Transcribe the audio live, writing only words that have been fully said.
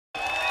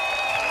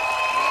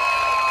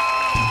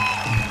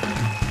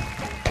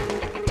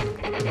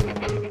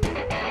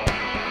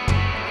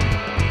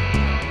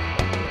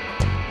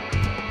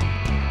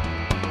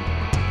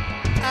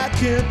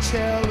can't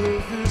tell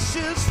if this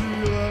is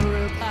real or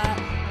if I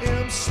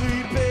am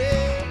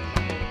sleeping.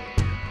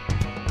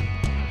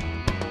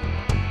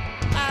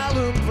 I'll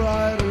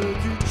embroider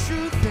the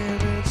truth in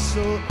it,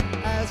 so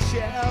I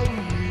shall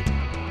read.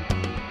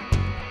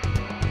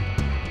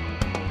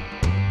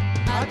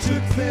 I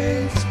took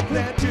things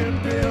that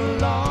didn't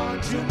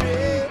belong to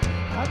me.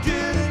 I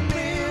didn't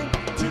mean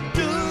to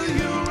do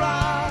you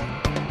wrong.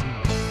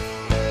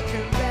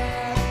 Looking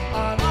back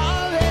on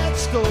all that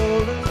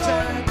stolen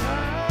time,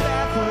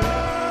 back when I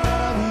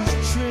was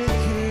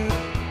drinking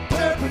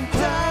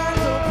Turpentine,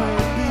 oh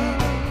baby,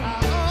 I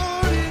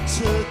only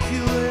took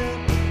you in.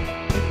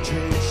 It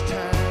takes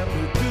time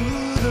to do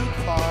the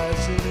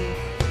poisoning,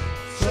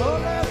 so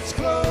let's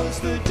close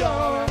the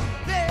door.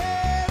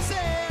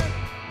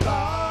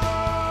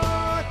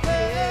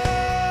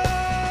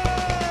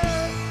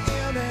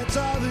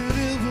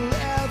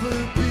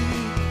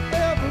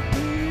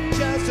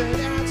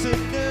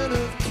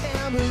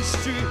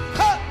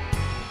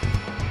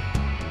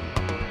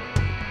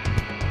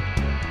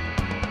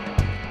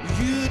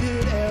 You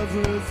did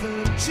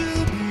everything to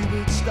me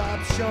but stop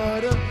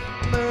short of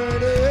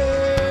murder.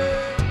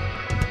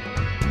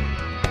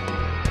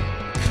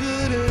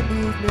 Couldn't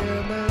move me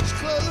much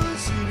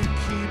closer to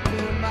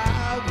keeping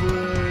my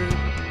word.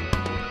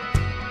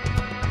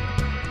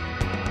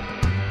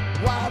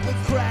 While the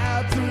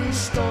crowd threw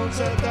stones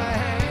at the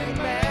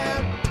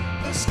hangman,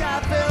 the sky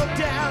fell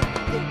down,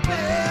 the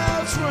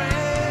bells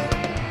rang.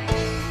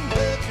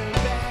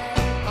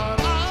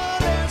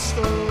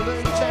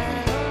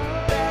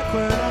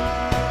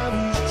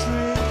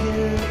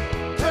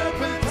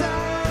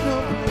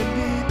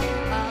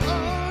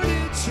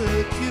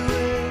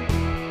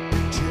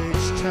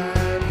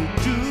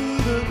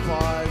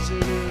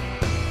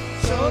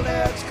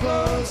 Let's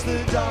close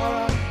the door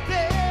on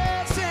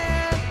this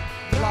and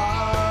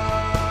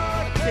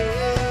lock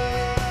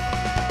it.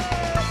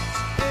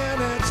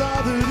 And it's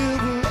all that it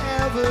will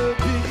ever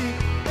be.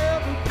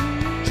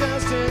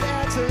 Just an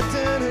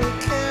accidental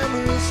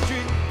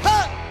chemistry. Ha!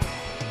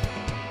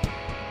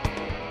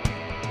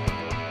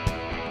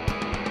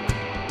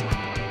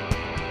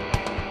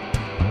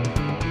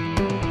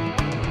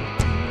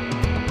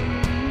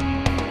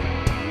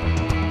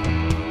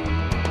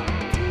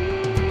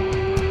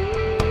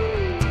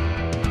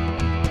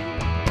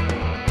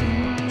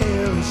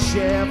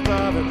 Shaft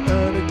of an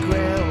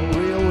underground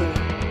railway,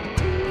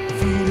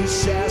 feed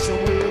assassin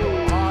with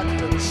a heart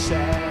that's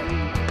sad.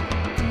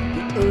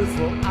 The earth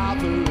will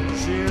offer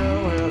zero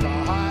and the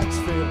hearts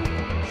fill.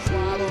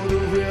 Swallow the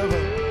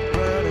river,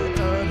 running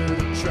under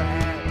the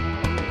track.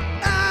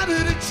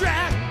 Under the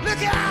track,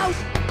 look out!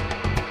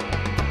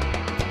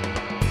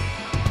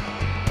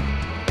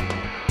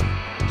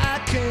 I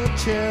can't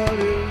tell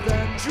if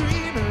I'm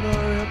dreaming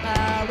or if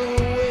I'm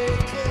awake.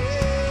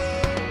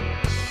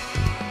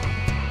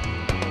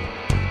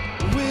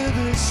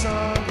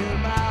 Song in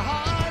my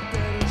heart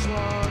that is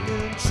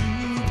longing to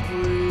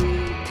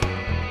break.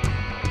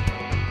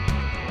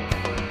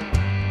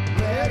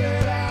 Let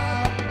it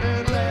out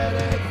and let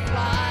it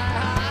fly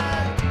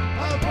high.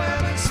 Up when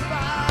the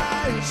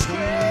spires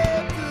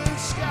scrape the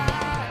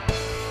sky.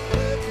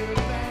 Looking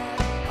back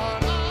on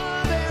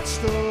all that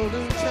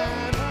stolen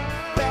time,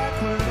 back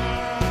when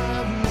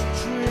I was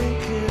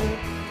drinking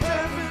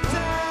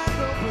Turpentine,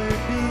 oh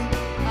baby,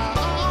 I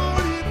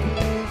only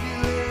pulled you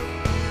in.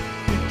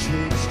 It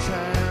takes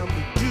time.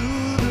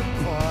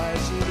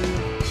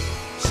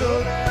 So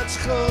let's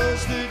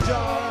close the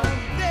door.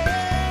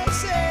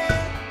 This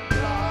and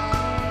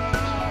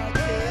lock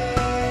it.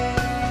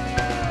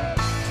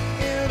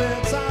 And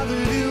that's all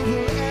that it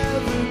will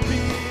ever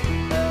be.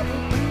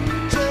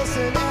 Just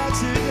an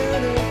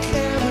accidental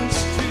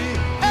chemistry.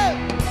 Hey!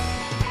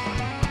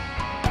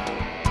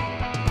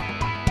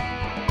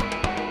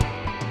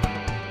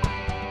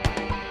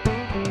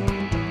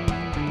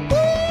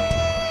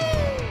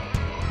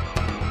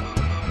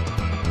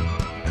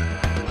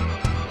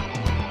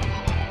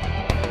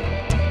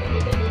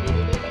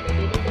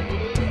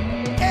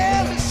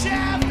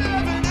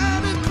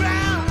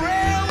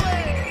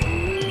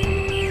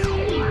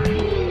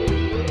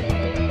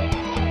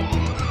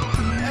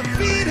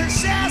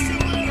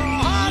 Assassin